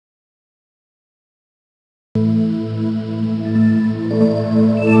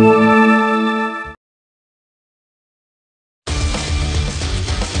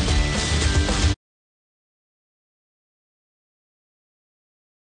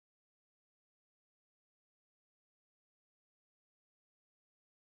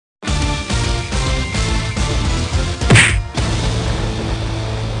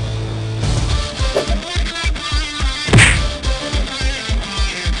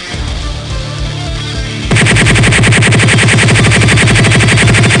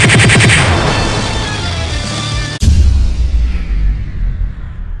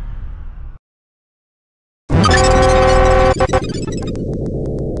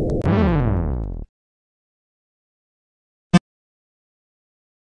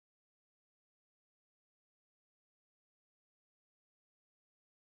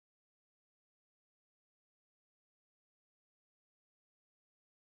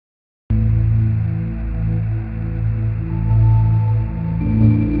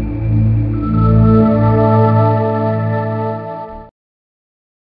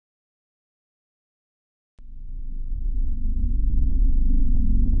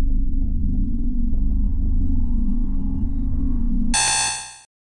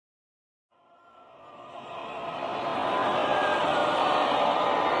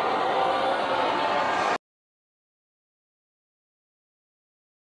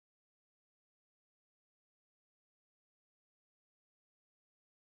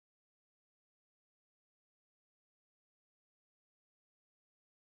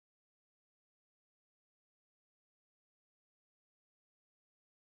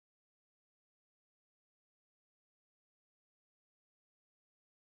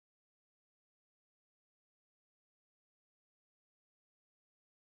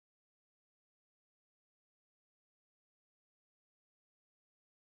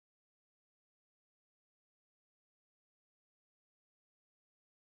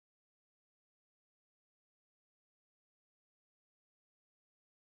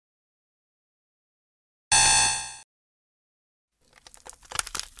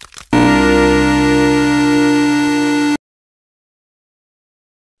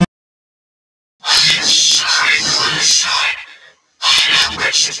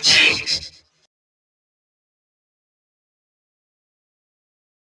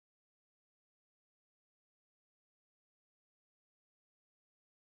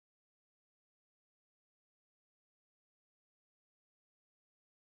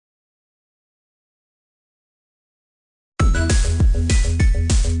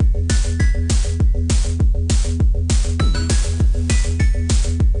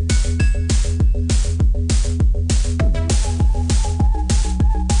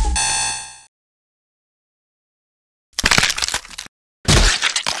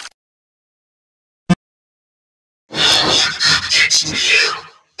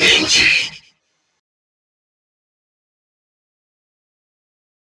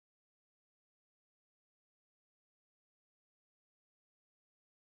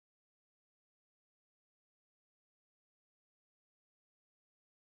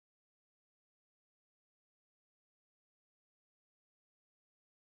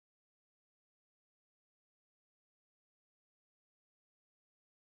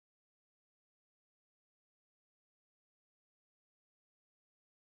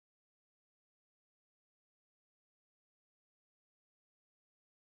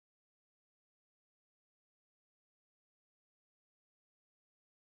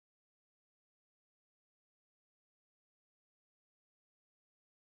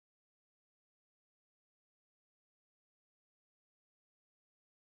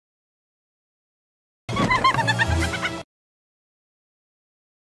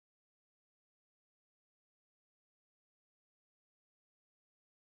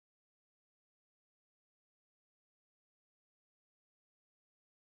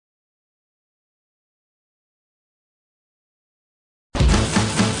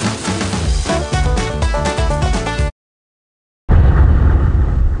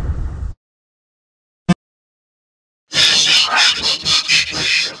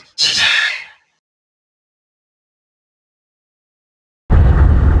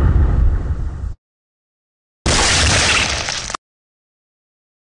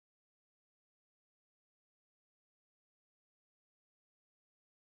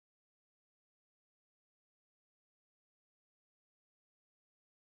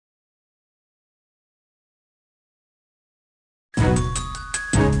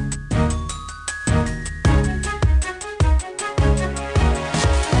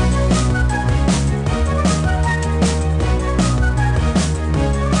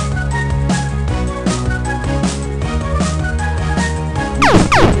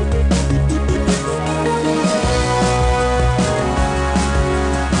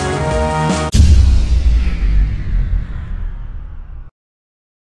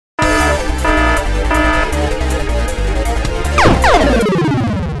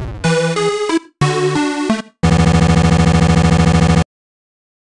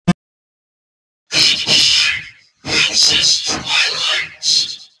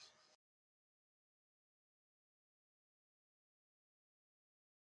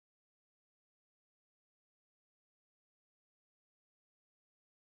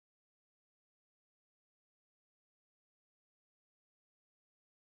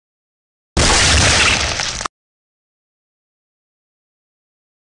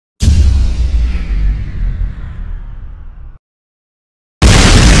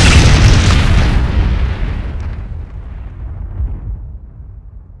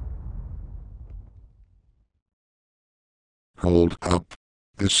Hold up.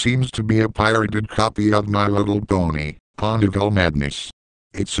 This seems to be a pirated copy of My Little Pony, Ponyville Madness.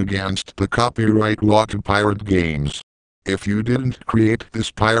 It's against the copyright law to pirate games. If you didn't create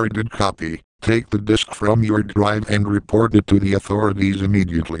this pirated copy, take the disk from your drive and report it to the authorities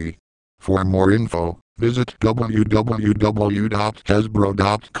immediately. For more info, visit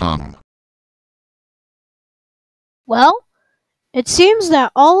www.hasbro.com. Well, it seems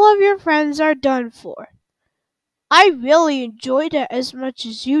that all of your friends are done for. I really enjoyed it as much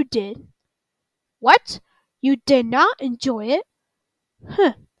as you did. What? You did not enjoy it?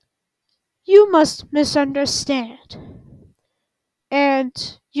 Huh. You must misunderstand.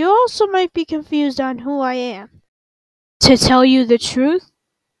 And you also might be confused on who I am. To tell you the truth,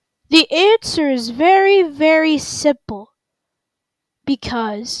 the answer is very, very simple.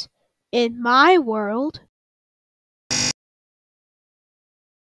 Because in my world,